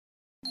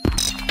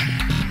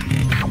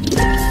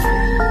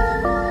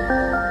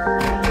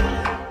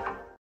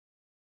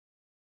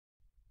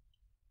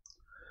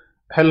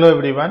Hello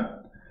everyone,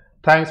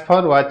 thanks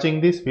for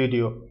watching this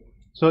video.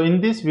 So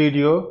in this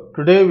video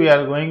today we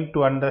are going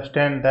to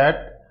understand that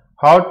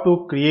how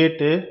to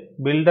create a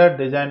builder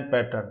design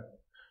pattern.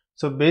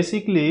 So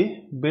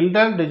basically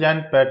builder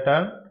design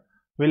pattern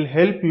will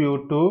help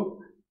you to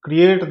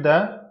create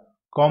the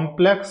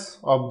complex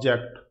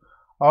object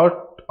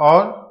or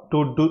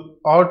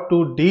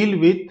to deal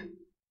with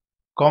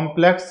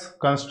complex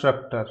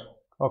constructor,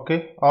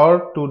 okay,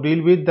 or to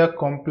deal with the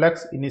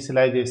complex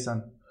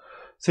initialization.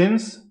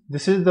 Since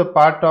this is the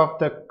part of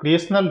the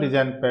creational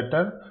design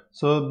pattern,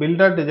 so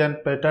builder design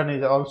pattern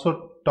is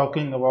also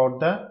talking about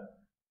the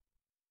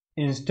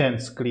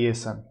instance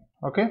creation.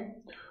 Okay,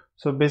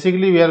 so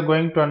basically we are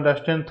going to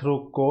understand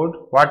through code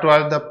what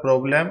was the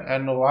problem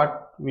and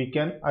what we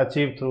can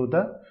achieve through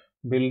the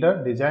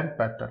builder design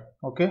pattern.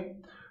 Okay,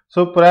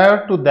 so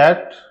prior to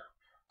that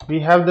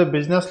we have the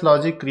business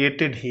logic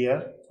created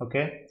here.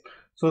 Okay,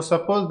 so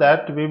suppose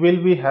that we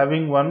will be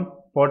having one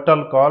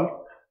portal called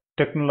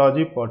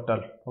technology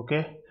portal.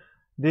 Okay,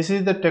 this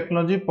is the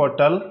technology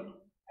portal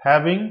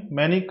having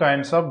many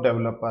kinds of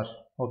developer.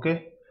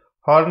 Okay,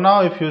 for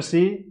now if you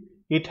see,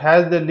 it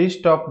has the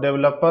list of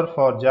developer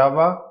for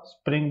Java,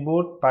 Spring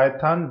Boot,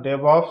 Python,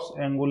 DevOps,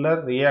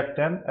 Angular, React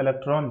and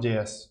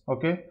Electron.js.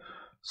 Okay,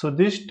 so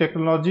this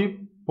technology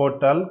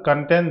portal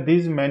contains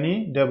these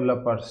many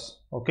developers,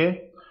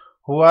 okay,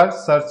 who are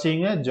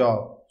searching a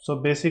job. So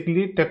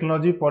basically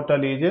technology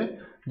portal is a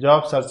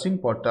job searching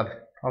portal.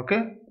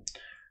 Okay,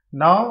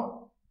 now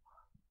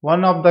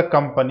one of the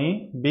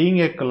company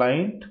being a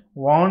client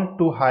want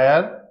to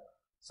hire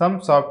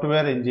some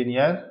software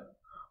engineer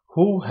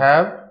who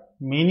have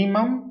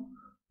minimum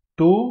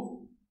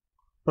 2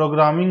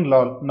 programming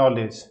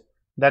knowledge.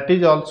 That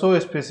is also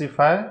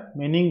specified,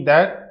 meaning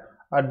that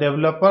a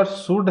developer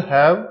should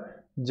have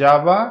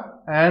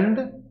Java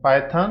and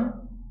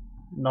Python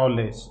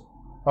knowledge.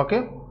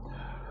 Okay,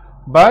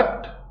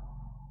 but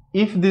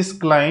if this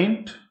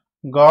client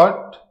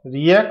got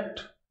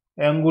React,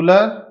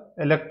 Angular,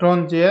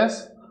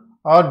 Electron.js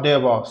or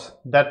DevOps,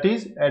 that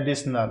is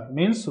additional,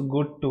 means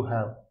good to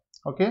have.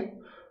 Okay,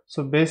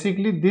 so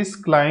basically this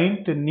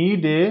client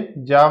need a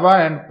Java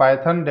and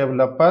Python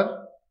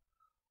developer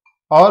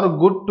or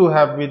good to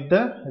have with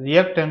the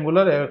React,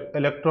 Angular,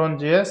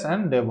 Electron.js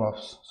and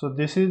DevOps. So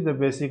this is the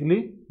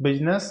basically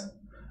business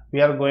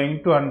we are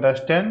going to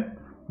understand,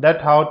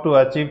 that how to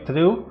achieve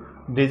through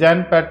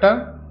design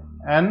pattern,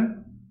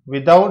 and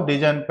without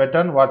design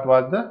pattern what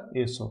was the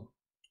issue.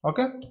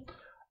 Okay,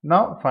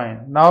 now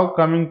fine, now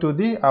coming to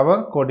the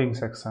our coding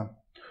section.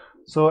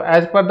 So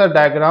as per the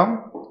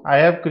diagram I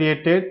have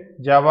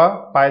created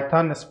Java,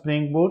 Python,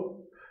 Spring Boot,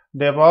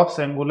 DevOps,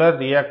 Angular,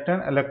 React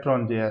and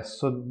Electron.js.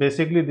 So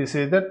basically this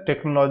is the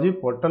technology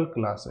portal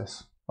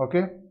classes.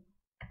 Okay,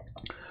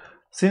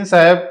 since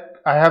I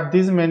have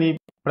these many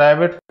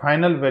private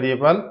final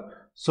variable,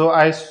 so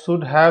I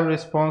should have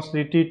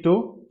responsibility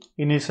to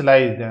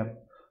initialize them.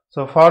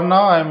 So for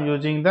now I am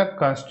using the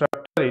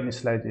constructor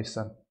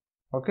initialization.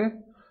 Okay,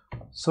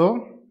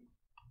 so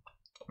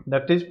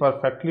that is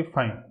perfectly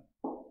fine.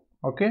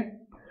 Okay,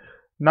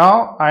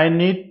 now I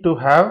need to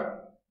have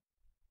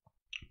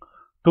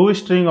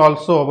toString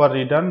also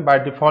overridden by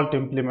default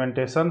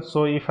implementation.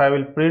 So if I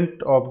will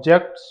print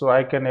object, so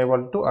I can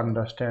able to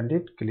understand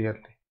it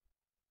clearly.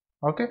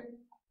 Okay,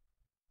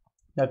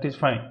 that is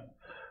fine.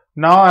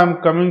 Now I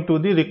am coming to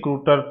the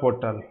recruiter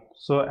portal.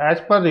 So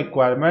as per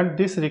requirement,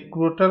 this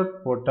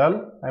recruiter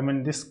portal, I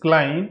mean this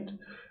client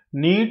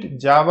need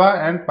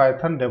Java and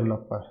Python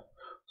developer.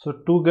 So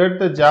to get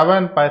the Java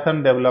and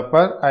Python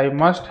developer, I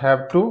must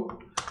have to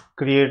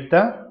create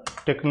the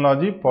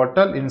technology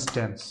portal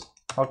instance.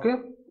 Okay,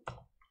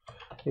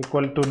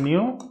 equal to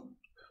new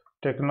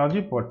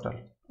technology portal.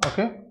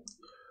 Okay,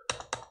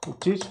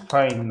 which is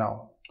fine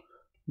now.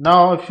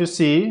 Now if you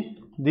see,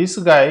 this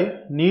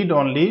guy need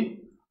only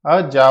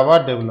a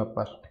Java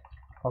developer.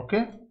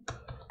 Okay,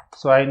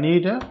 so I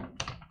need a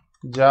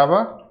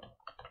Java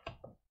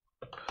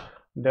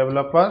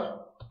developer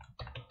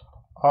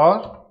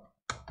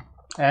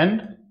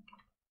and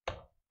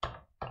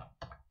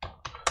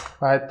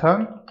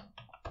Python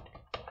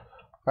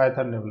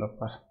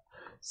developer.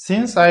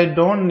 Since I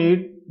don't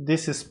need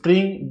this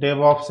Spring,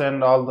 DevOps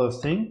and all those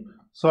things,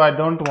 so I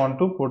don't want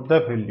to put the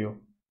value.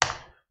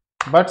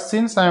 But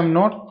since I am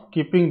not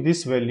keeping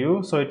this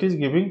value, so it is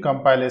giving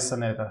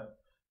compilation error.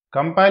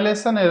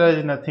 Compilation error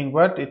is nothing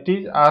but it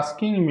is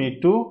asking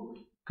me to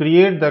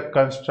create the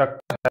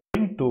constructor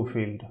having 2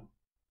 field.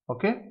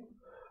 Okay,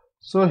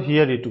 so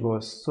here it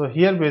goes. So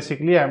here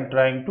basically I am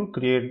trying to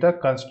create the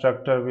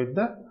constructor with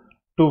the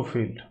 2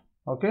 field.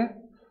 Okay,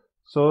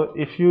 so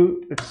if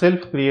you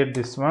itself create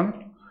this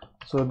one,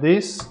 so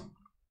this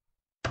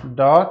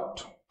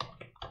dot,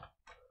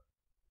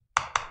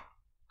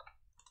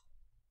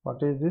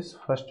 what is this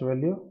first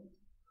value,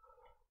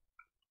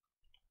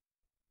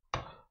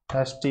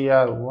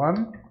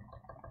 str1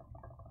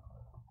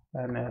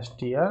 and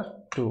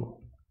str2,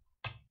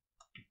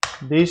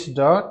 this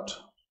dot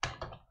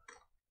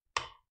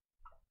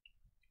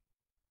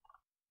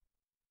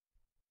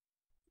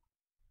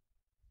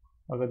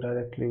Okay,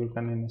 directly we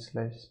can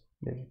initialize,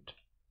 leave it.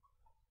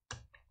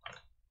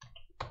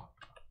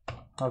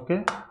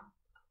 Okay,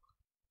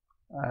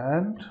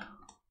 and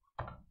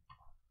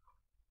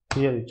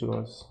here it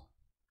goes.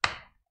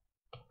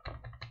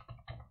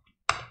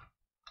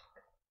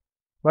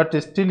 But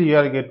still you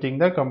are getting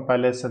the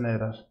compilation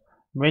error,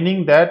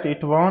 meaning that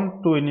it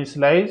wants to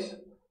initialize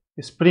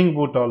Spring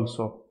Boot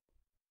also.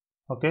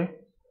 Okay,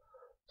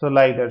 so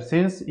like that,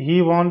 since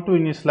he want to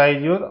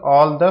initialize your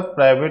all the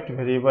private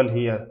variable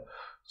here.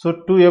 So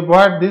to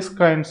avoid this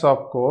kinds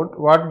of code,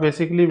 what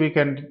basically we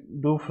can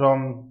do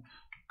from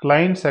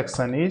client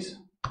section is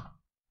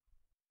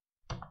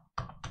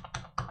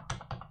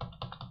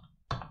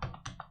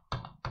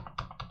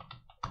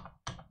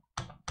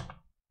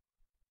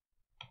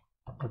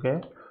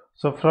okay.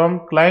 So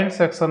from client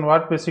section,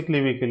 what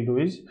basically we can do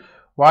is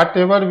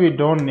whatever we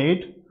don't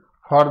need,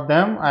 for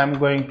them I am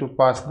going to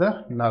pass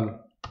the null.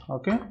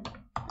 Okay.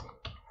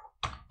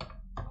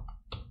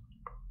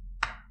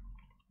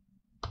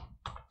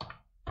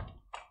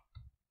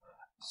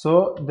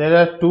 So there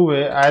are two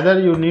ways. Either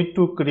you need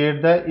to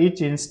create the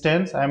each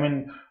instance,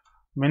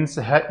 means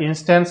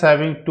instance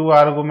having 2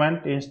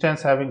 argument,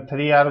 instance having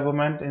 3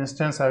 argument,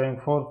 instance having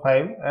 4,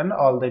 5 and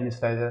all the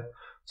initializer.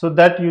 So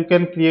that you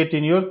can create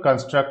in your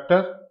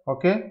constructor.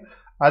 Okay.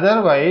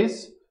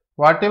 Otherwise,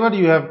 whatever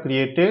you have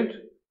created,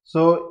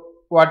 so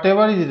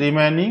whatever is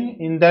remaining,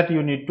 in that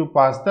you need to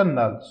pass the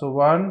null. So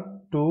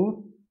 1,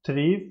 2,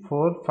 3,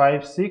 4,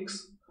 5,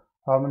 6.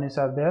 How many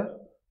are there?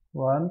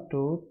 1,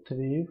 2,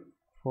 3,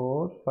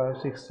 4, 5,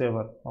 6,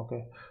 7.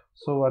 Okay.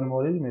 So one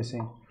more is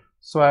missing.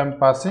 So I am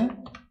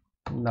passing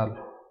null.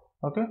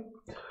 Okay.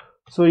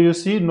 So you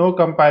see no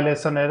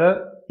compilation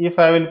error. If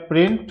I will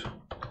print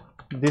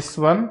this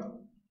one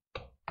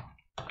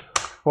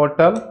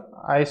portal,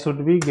 I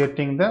should be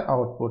getting the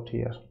output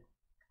here.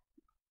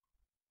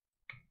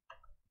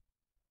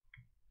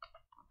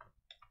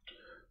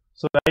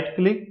 So right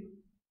click,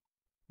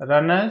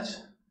 run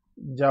as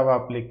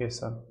Java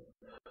application.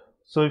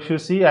 So if you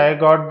see, I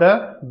got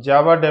the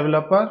Java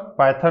developer,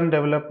 Python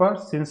developer.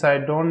 Since I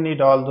don't need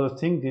all those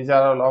things, these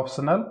are all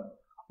optional,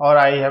 or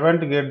I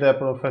haven't get the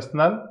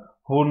professional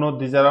who know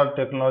these are all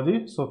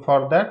technology. So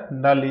for that,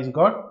 null is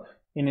got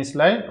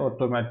initialized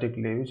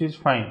automatically, which is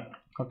fine.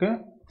 Okay.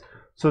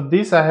 So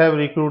this I have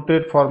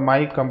recruited for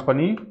my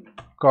company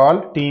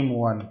called Team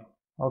 1.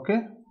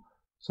 Okay.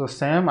 So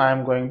same I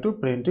am going to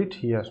print it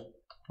here.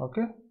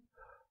 Okay.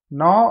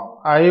 Now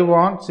I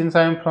want, since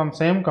I am from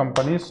same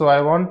company, so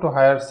I want to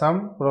hire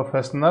some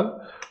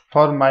professional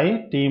for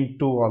my team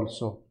 2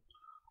 also.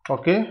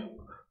 Okay.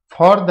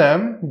 For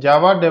them,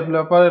 Java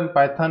developer and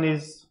Python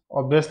is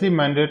obviously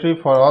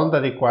mandatory for all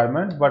the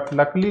requirement, but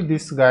luckily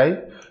this guy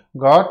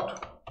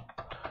got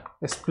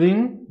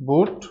Spring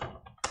Boot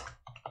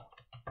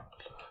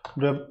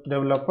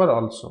developer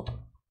also,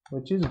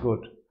 which is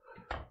good.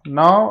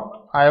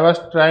 Now I was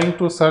trying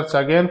to search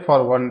again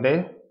for one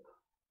day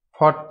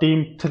for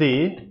team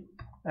 3,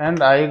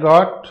 and I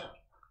got,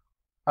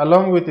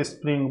 along with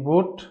Spring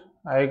Boot,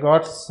 I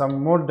got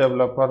some more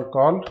developer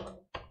called,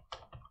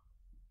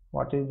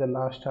 what is the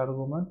last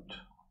argument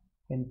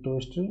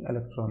into string,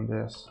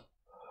 electron.js.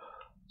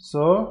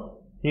 So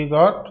he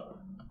got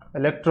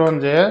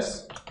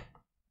electron.js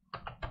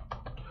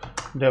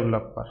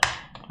developer.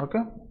 Okay.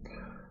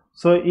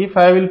 So if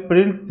I will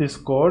print this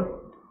code,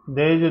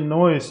 there is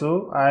no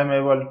issue. I am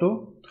able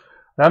to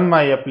run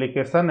my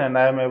application and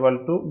I am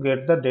able to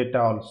get the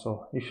data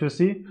also. If you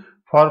see,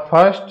 for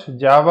first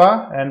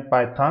Java and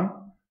Python,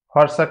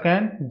 for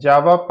second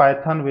Java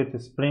Python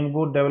with Spring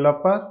Boot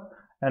developer,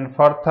 and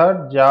for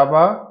third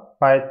Java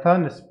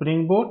Python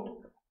Spring Boot,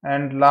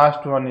 and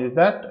last one is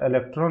that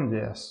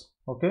electron.js.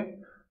 Okay.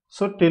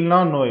 So till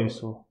now no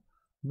issue.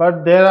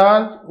 But there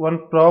are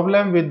one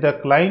problem with the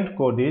client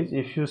code is,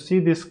 if you see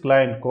this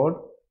client code,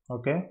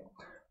 okay,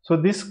 so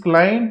this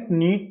client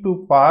need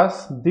to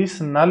pass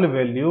this null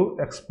value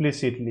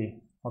explicitly.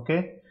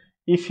 Okay.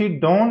 If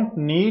you don't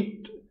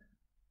need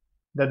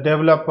the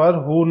developer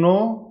who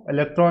know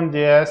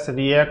electron.js,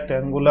 React,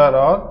 Angular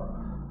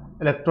or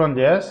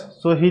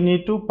electron.js, so he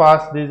need to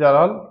pass these are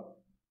all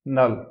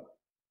null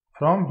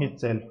from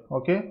himself.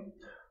 Okay.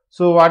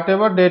 So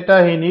whatever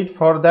data he need,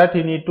 for that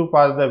he need to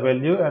pass the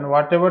value, and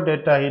whatever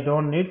data he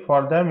don't need,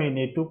 for them he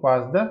need to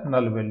pass the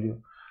null value.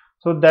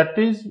 So that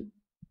is,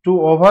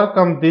 to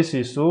overcome this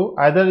issue,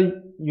 either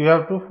you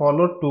have to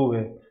follow two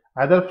way.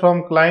 Either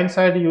from client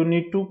side you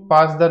need to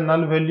pass the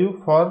null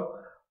value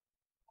for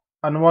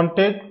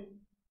unwanted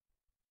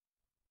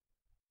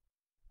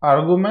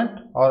argument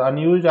or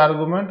unused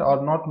argument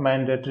or not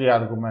mandatory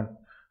argument,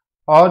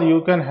 or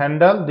you can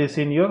handle this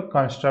in your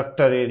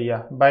constructor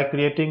area by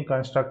creating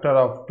constructor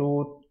of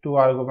two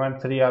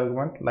argument, 3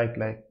 argument,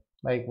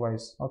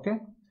 likewise. Okay.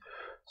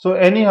 So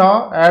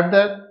anyhow, at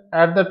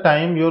the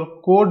time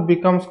your code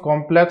becomes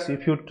complex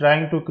if you are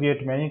trying to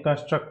create many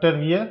constructor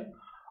here,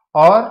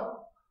 or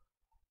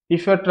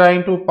if you are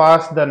trying to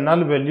pass the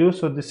null value.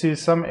 So this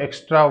is some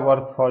extra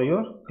work for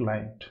your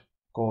client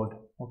code.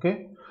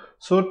 Okay.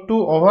 So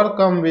to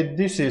overcome with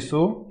this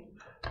issue,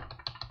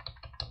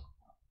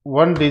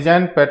 one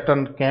design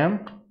pattern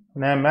came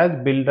named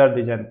as builder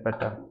design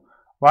pattern.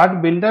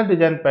 What builder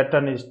design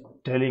pattern is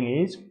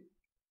telling is,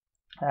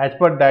 as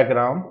per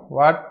diagram,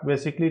 what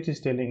basically it is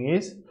telling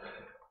is,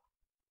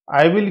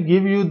 I will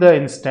give you the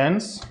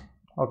instance,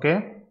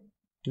 okay,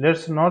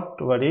 let's not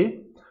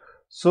worry.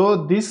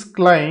 So this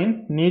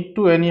client need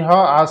to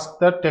anyhow ask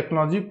the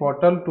technology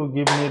portal to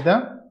give me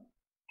the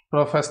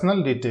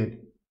professional detail.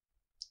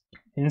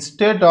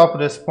 Instead of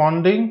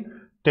responding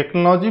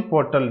technology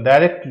portal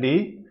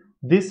directly,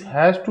 this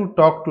has to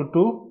talk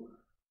to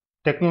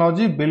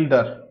technology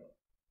builder.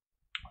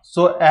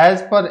 So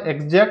as per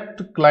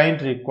exact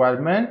client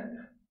requirement,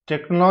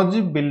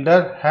 technology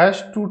builder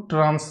has to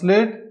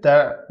translate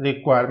the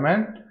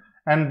requirement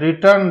and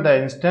return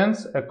the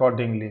instance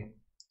accordingly.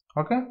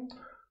 Okay,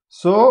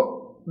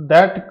 so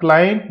that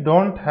client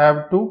don't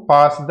have to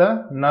pass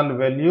the null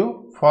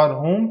value for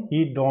whom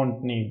he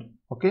don't need.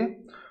 Okay,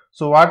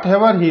 so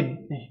whatever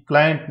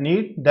client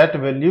need, that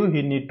value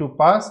he need to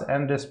pass,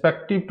 and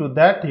respective to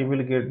that he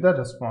will get the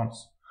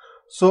response.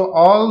 So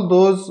all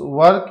those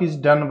work is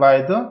done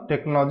by the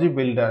technology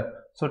builder.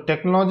 So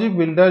technology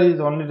builder is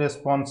only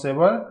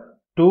responsible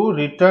to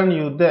return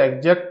you the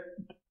exact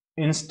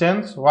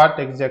instance what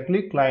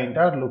exactly client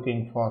are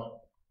looking for.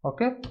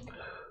 Okay,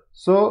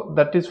 so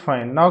that is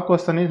fine. Now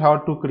question is how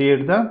to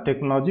create the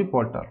technology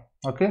portal.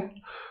 Okay,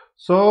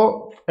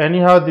 so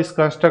anyhow this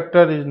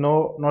constructor is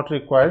not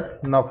required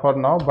now for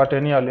now, but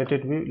anyhow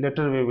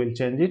later we will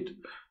change it.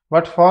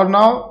 But for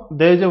now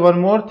there is one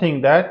more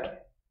thing, that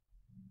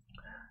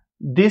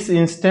this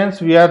instance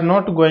we are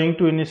not going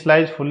to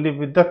initialize fully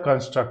with the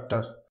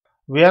constructor.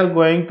 We are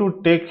going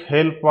to take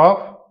help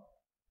of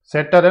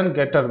setter and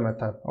getter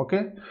method.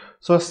 Okay,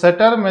 so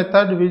setter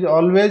method will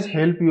always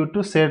help you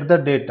to set the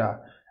data,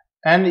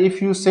 and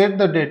if you set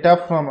the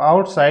data from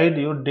outside,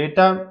 your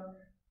data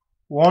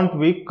won't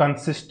be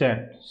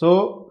consistent.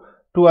 So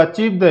to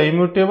achieve the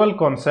immutable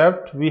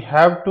concept, we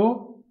have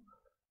to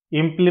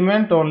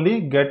implement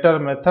only getter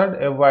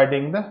method,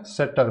 avoiding the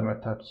setter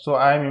method. So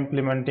I am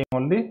implementing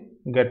only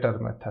getter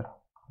method,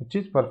 which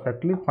is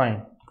perfectly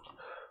fine.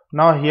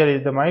 Now here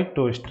is my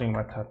toString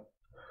method.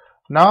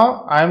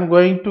 Now I am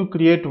going to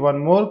create one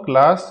more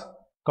class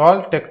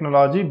called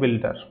technology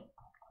builder.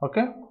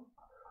 Okay,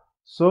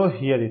 so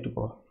here it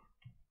goes.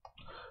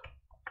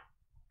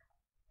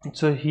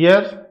 So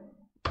here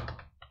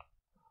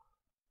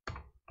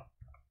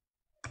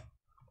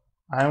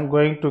I am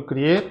going to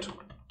create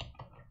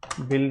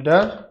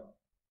builder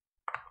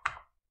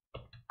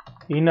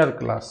inner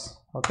class.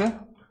 Okay,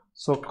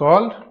 so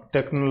called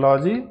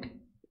technology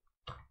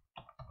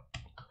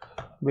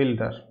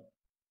builder.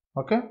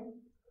 Okay,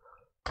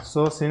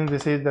 so since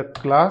this is the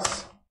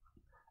class,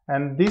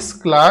 and this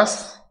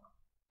class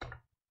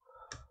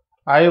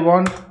I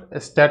want a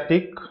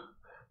static,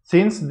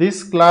 since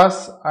this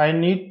class I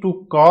need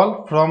to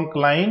call from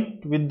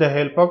client with the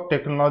help of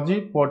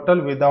technology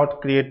portal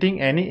without creating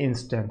any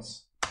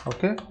instance.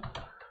 Okay,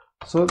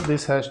 so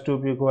this has to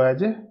be go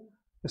as a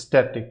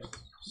static,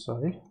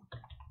 sorry.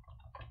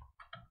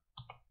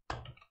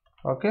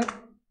 Okay,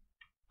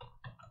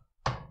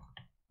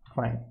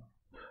 fine.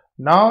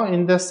 Now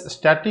in this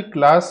static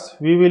class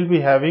we will be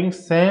having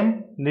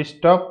same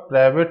list of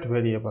private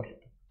variable,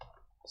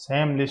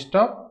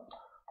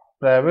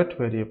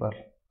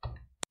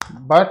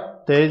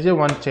 but there is a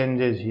one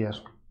changes here.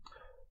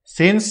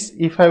 Since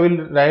if I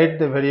will write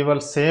the variable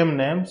same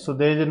name, so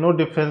there is no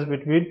difference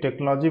between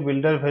technology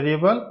builder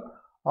variable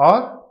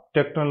or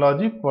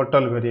technology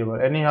portal variable.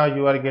 Anyhow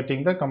you are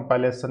getting the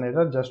compilation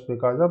error just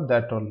because of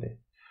that only.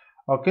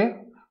 Okay,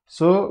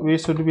 so we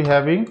should be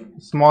having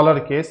smaller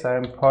case. I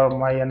am, for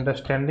my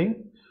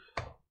understanding,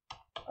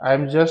 I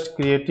am just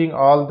creating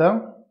all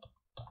the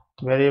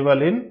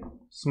variable in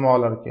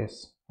smaller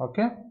case.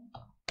 Okay,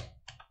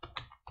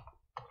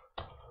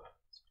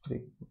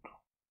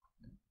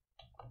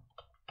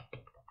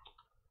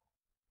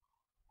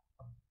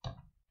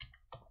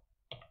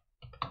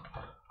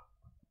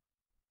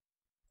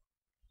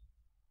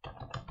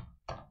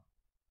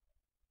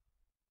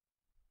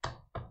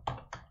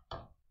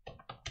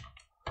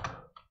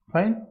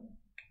 fine.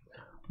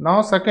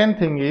 Now second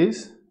thing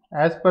is,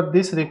 as per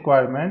this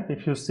requirement,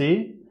 if you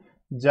see,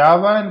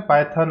 Java and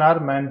Python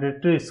are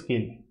mandatory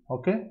skill.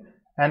 Okay,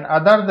 and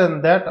other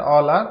than that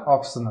all are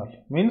optional,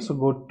 means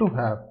good to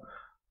have.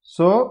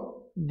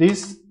 So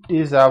this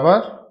is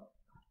our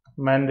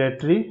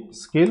mandatory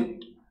skill,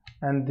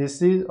 and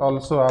this is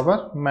also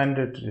our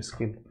mandatory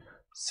skill.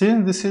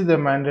 Since this is the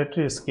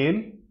mandatory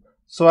skill,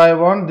 so I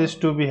want this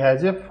to be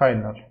as a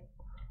final,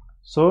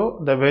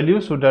 so the value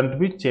shouldn't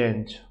be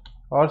changed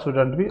or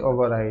shouldn't be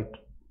override.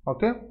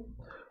 Okay,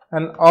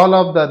 and all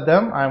of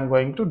them I am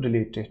going to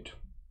delete it.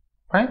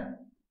 Fine,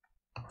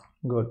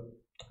 good.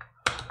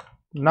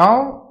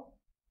 Now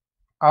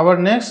our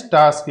next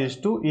task is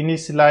to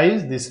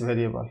initialize this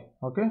variable.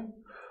 Okay,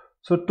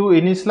 so to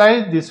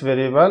initialize this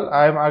variable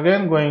I am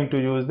again going to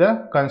use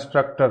the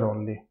constructor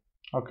only.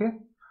 Okay,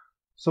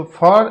 so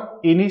for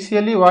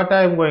initially what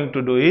I am going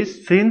to do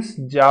is, since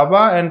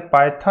Java and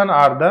Python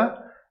are the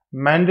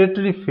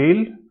mandatory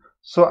field,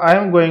 So I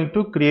am going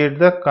to create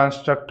the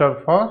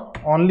constructor for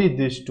only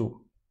these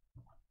two.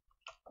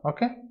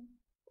 Okay.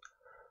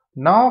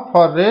 Now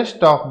for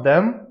rest of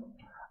them,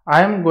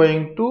 I am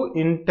going to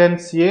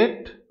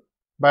instantiate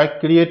by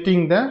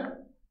creating the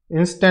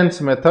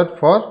instance method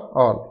for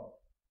all.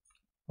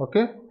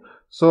 Okay.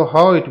 So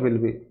how it will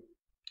be?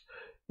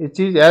 It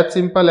is as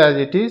simple as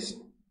it is.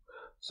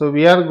 So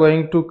we are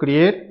going to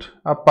create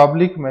a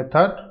public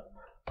method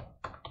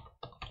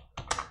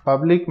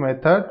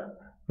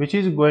which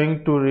is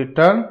going to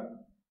return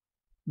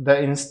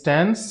the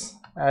instance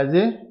as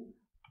a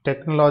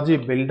technology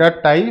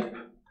builder type.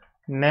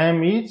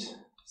 Name is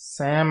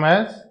same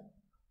as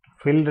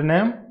field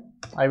name.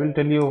 I will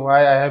tell you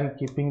why I am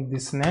keeping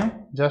this name,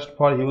 just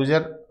for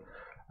user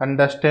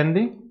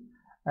understanding.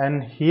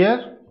 And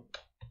here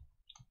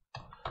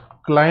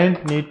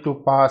client need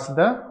to pass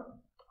the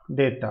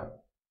data.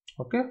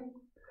 Okay,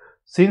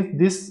 since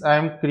this I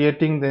am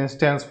creating the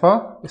instance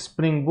for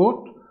Spring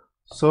Boot,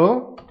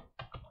 so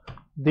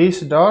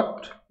this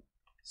dot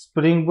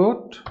Spring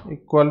Boot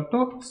equal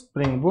to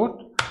Spring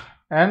Boot,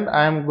 and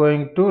I am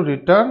going to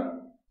return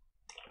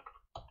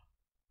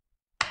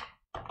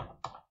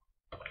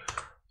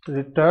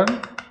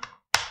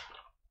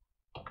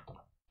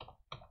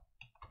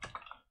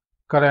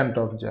current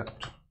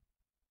object.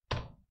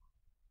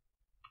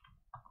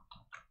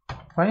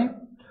 Fine.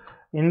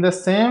 In the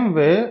same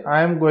way,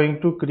 I am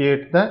going to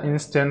create the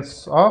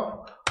instance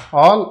of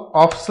all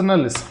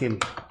optional skill.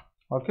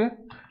 Okay,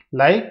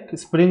 like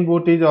Spring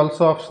Boot is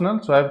also optional,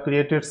 so I have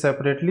created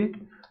separately.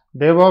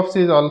 DevOps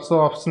is also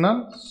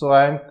optional, so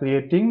I am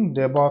creating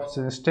DevOps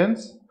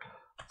instance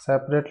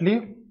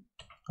separately.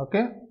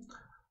 Okay,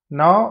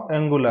 now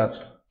Angular.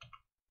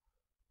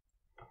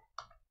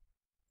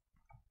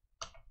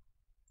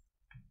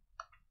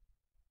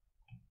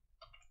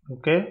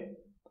 Okay,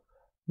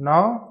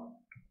 now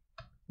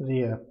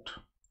React.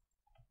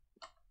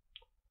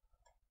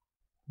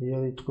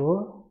 Here it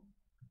go.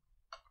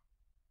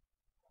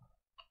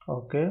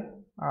 Okay,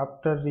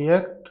 after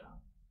React,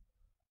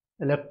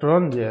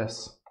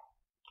 Electron.js.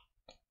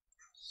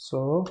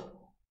 So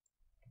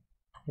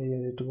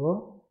here it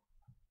go.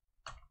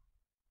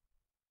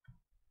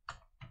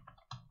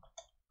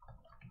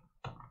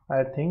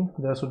 I think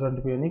there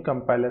shouldn't be any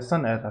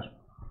compilation error.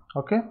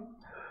 Okay,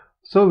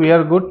 so we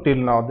are good till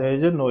now. There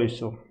is no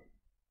issue.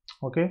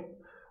 Okay,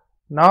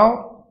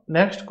 now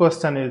next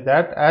question is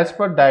that as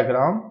per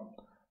diagram,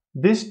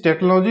 this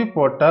technology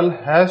portal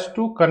has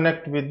to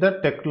connect with the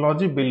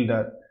technology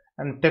builder,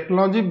 and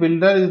technology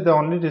builder is the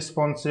only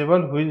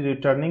responsible who is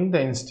returning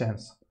the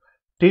instance.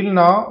 Till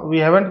now we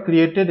haven't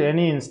created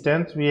any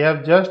instance, we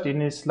have just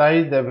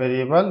initialized the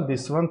variable,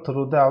 this one,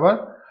 through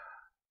our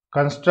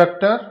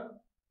constructor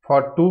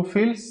for two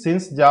fields.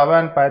 Since Java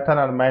and Python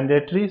are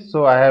mandatory,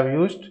 so I have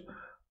used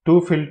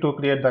two fields to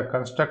create the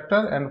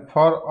constructor, and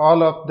for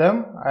all of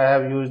them I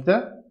have used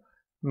the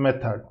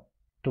method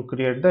to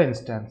create the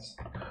instance.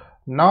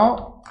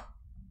 Now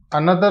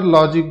another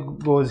logic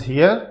goes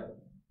here,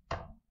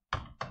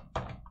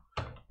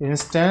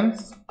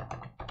 instance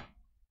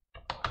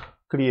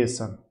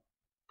creation.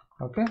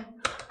 Okay,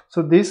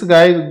 so this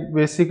guy is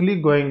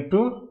basically going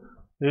to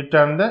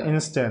return the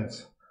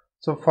instance.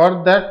 So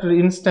for that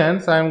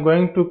instance I am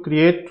going to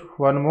create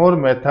one more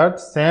method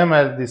same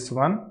as this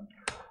one,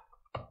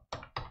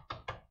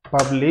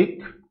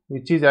 public,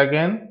 which is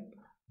again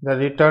the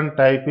return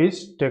type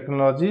is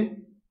technology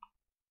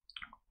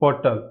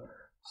portal.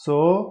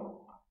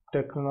 So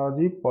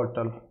technology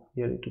portal,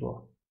 here it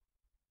go,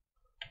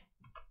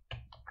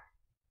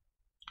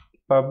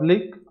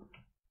 public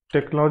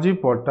technology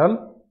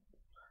portal,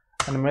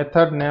 and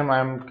method name I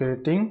am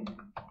creating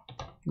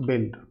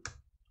build.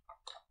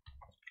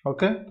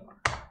 Okay,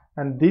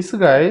 and this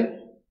guy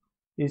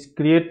is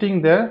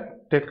creating the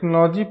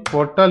technology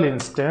portal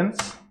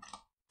instance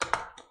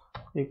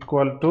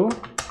equal to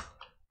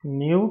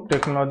new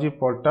technology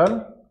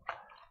portal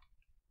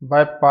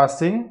by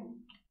passing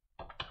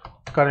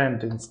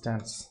current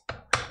instance,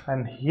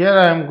 and here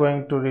I am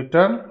going to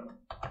return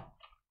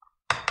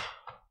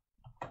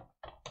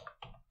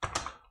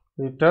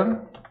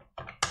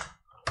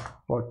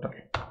portal.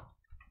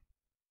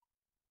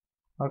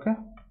 Okay,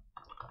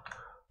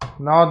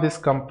 now this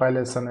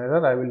compilation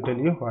error, I will tell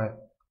you why.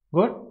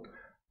 Good.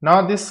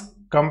 Now this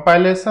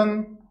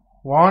compilation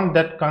want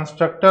that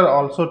constructor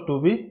also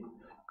to be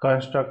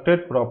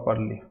constructed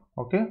properly.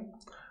 Okay,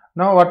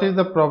 now what is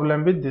the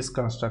problem with this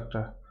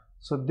constructor?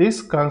 So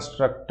this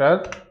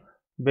constructor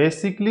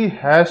basically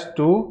has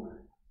to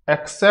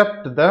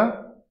accept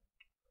the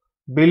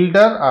builder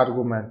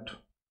argument.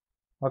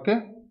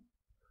 Okay,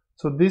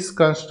 so this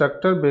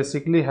constructor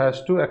basically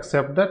has to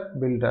accept that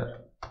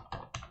builder,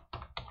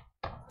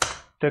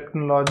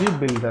 technology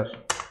builder.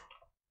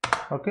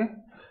 Okay,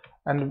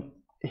 and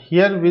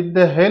here with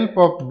the help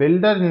of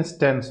builder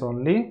instance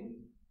only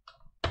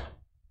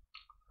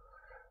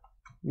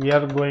we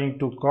are going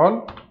to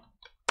call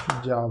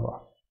Java.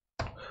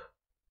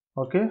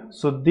 Okay,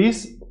 so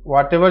this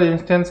whatever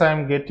instance I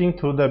am getting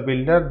through the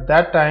builder,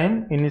 that I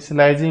am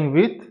initializing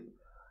with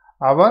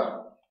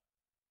our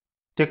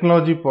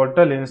technology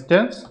portal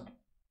instance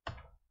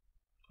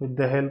with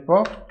the help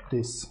of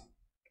this.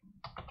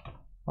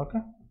 Okay,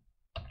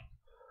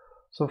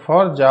 so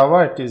for Java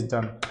it is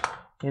done.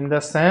 In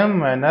the same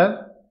manner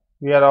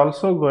we are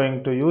also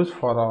going to use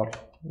for all.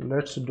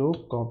 Let's do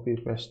copy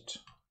paste.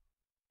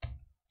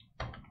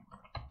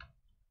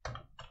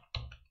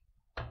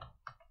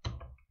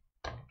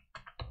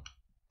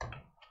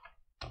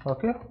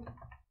 Okay,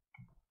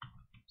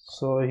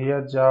 so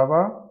here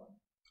Java,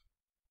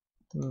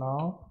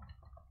 now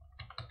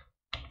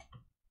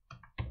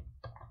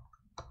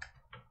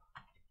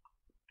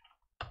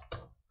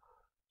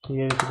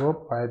here it go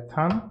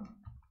Python,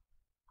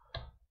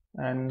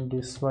 and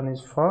this one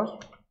is for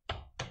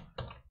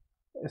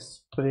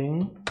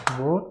Spring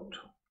Boot,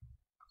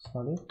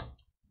 sorry,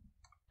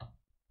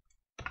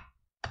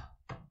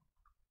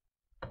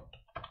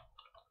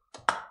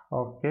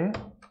 okay,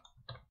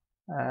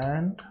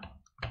 and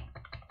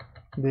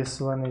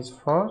this one is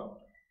for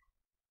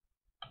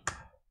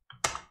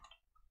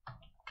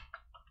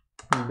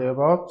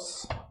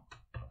DevOps,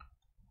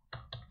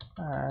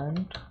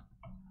 and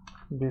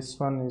this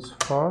one is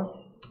for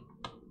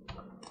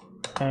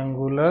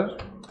Angular,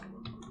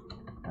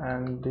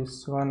 and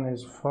this one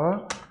is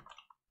for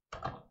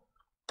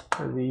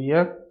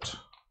React,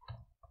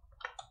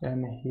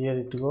 and here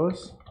it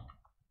goes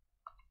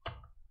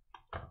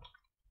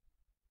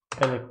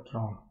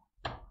Electron.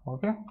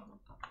 Okay,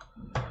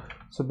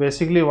 so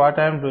basically what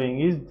I am doing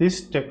is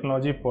this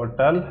technology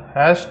portal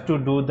has to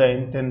do the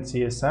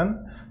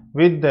instantiation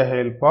with the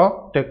help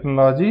of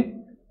technology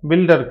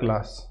builder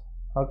class.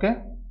 Okay,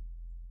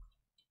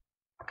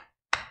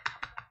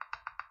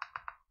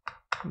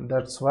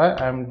 that's why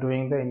I am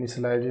doing the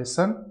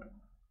initialization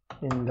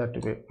in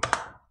that way.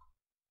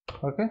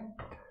 Okay,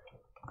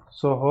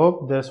 so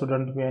hope there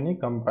shouldn't be any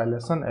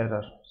compilation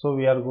error. So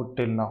we are good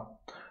till now.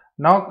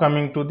 Now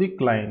coming to the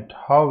client,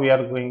 how we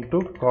are going to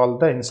call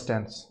the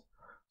instance.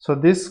 So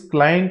this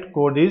client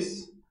code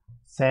is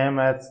same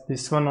as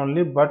this one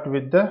only, but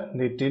with the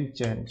little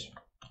change.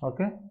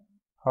 Okay,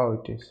 how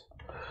it is.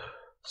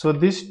 So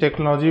this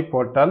technology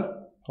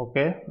portal,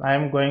 okay, I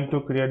am going to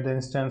create the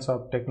instance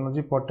of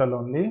technology portal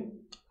only,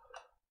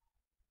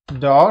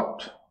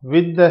 dot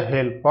with the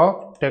help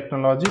of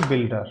technology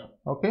builder.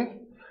 Okay,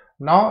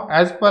 now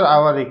as per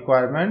our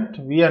requirement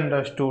we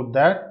understood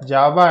that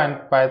Java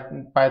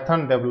and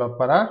Python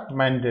developer are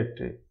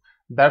mandatory.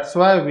 That's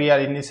why we are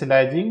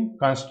initializing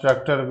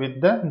constructor with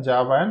the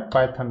Java and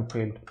Python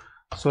field.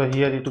 So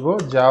here it go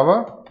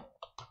Java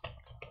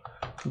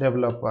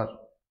developer.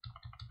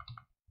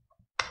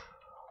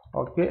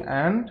 Okay,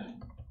 and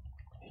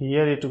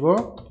here it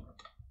go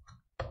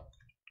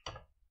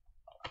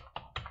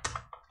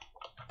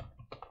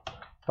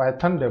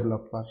Python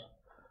developer.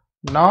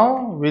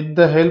 Now with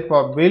the help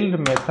of build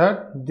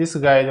method, this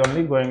guy is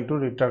only going to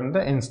return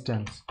the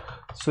instance.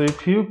 So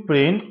if you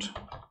print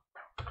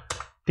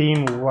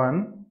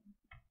team1,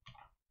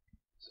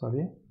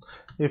 sorry,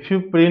 if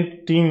you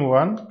print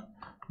team1,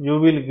 you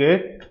will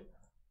get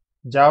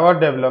Java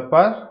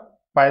developer,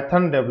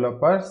 Python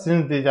developer,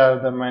 since these are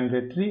the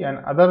mandatory, and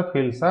other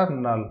fields are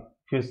null.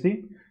 If you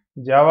see,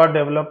 Java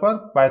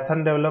developer,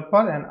 Python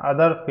developer, and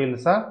other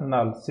fields are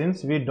null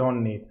since we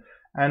don't need.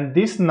 And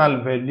this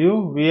null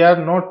value we are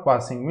not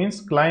passing, means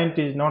client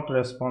is not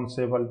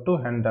responsible to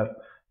handle.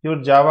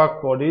 Your Java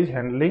code is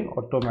handling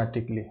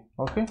automatically.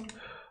 Okay,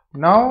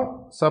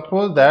 now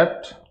suppose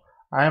that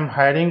I am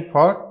hiring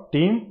for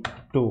team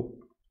 2.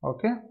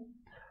 Okay,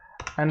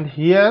 and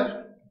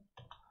here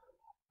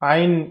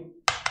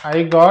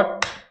I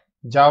got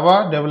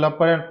Java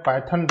developer and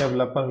Python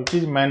developer, which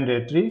is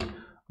mandatory,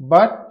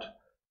 but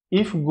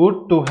if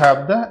good to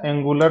have the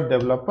Angular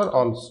developer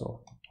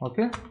also.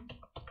 Okay,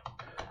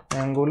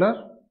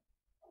 Angular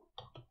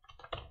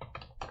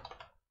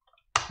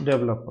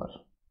developer.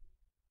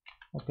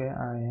 Okay,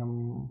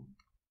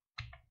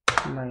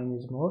 line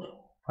is more,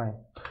 fine.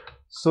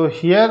 So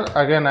here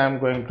again I am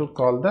going to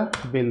call the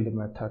build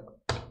method.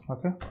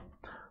 Okay,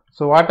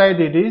 so what I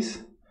did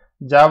is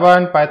Java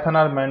and Python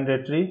are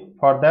mandatory,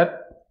 for that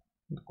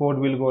code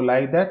will go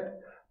like that.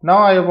 Now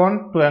I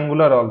want to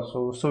Angular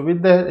also. So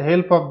with the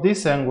help of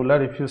this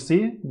Angular, if you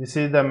see, this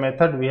is the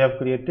method we have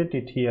created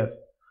it here.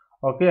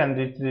 Okay, and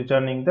it's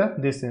returning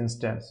this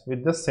instance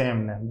with the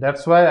same name.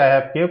 That's why I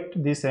have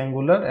kept this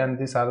Angular and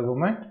this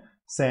argument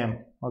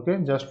same. Okay,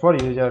 just for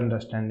user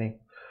understanding.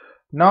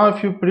 Now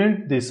if you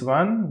print this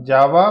one,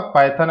 Java,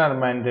 Python are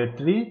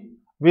mandatory,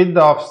 with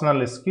the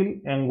optional skill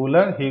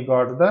Angular, he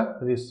got the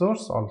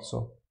resource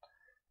also.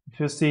 If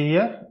you see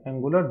here,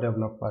 Angular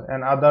developer,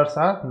 and others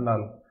are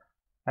null,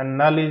 and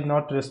null is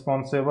not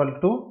responsible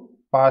to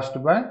passed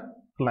by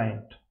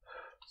client.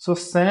 So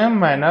same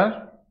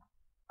manner,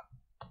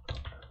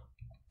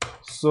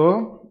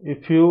 so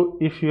if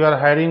you are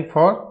hiring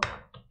for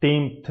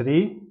team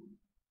 3,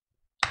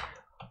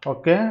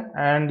 okay,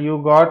 and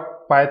you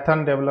got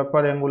Python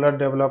developer, Angular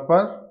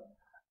developer,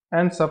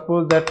 and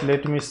suppose that,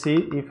 let me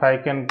see if I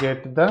can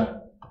get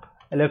the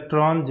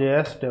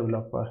Electron.js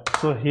developer.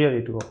 So here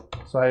it go.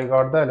 So I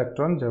got the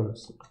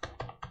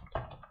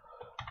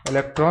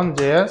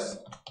Electron.js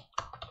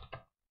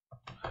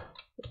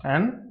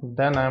and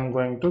then I am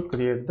going to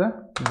create the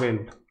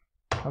build.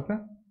 Okay,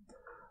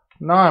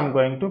 now I am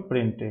going to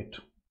print it.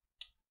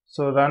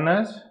 So run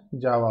as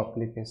Java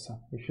application.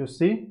 If you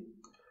see,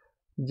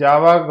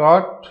 Java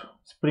got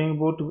Spring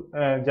Boot,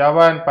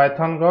 Java and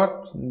Python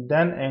got,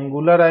 then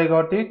Angular I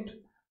got it,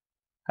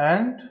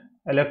 and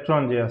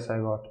Electron.js I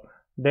got.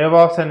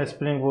 DevOps and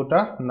Spring Boot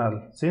are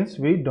null since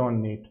we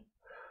don't need.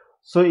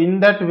 So in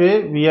that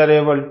way we are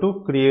able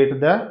to create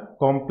the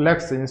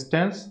complex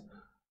instance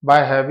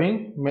by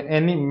having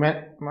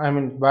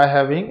by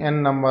having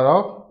n number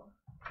of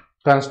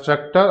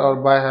constructor, or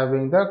by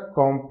having the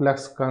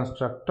complex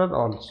constructor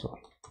also.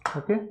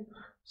 Okay,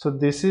 so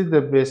this is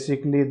the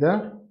basically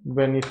the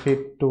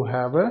benefit to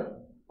have a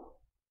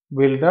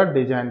builder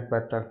design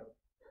pattern.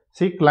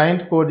 See,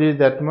 client code is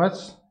that much,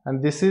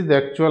 and this is the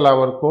actual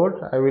our code.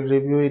 I will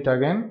review it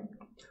again.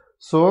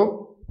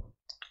 So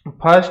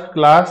first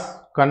class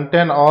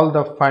contain all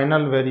the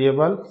final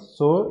variables,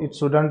 so it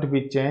shouldn't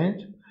be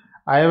changed.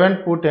 I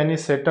haven't put any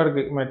setter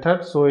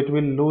method, so it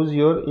will lose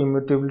your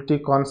immutability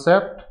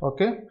concept.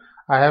 Okay,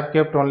 I have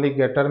kept only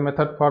getter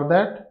method for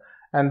that.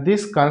 And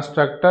this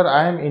constructor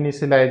I am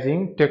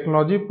initializing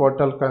technology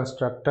portal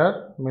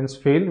constructor, means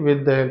field,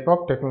 with the help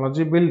of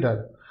technology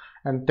builder,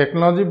 and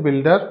technology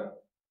builder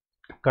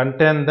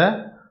contain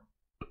the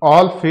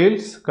all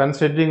fields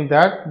considering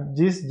that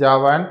this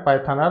Java and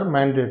Python are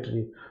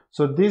mandatory.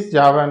 So this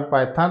Java and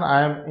Python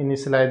I am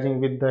initializing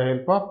with the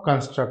help of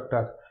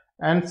constructor,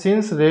 and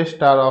since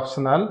rest are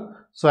optional,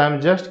 so I am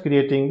just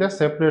creating the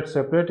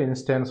separate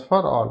instance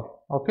for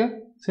all. Okay,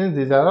 since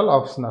these are all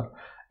optional.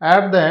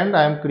 At the end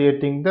I am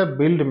creating the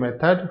build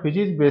method, which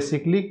is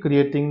basically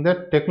creating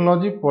the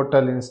technology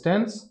portal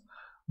instance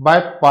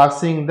by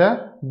passing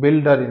the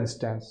builder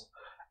instance.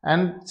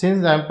 And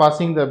since I am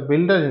passing the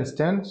builder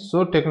instance,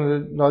 so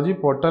technology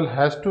portal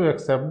has to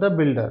accept the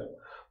builder.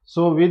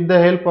 So with the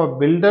help of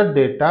builder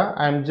data,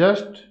 I am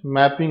just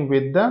mapping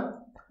with the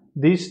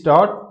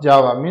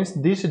this.java, means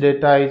this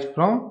data is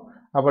from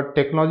our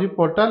technology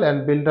portal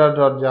and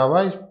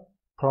builder.java is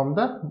from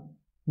the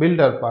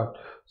builder part.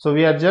 So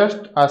we are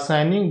just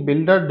assigning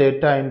builder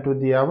data into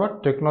the our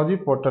technology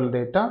portal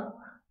data.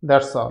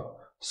 That's all.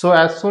 So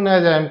as soon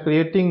as I am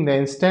creating the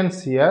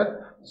instance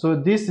here, so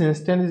this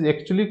instance is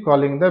actually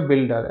calling the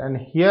builder, and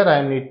here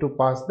I need to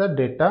pass the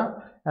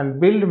data, and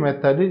build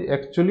method is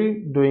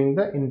actually doing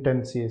the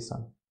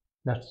instantiation.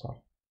 That's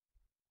all.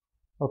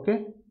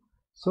 Okay,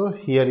 so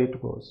here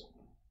it goes.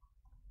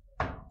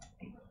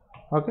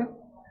 Okay,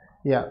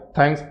 yeah,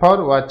 thanks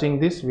for watching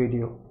this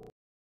video.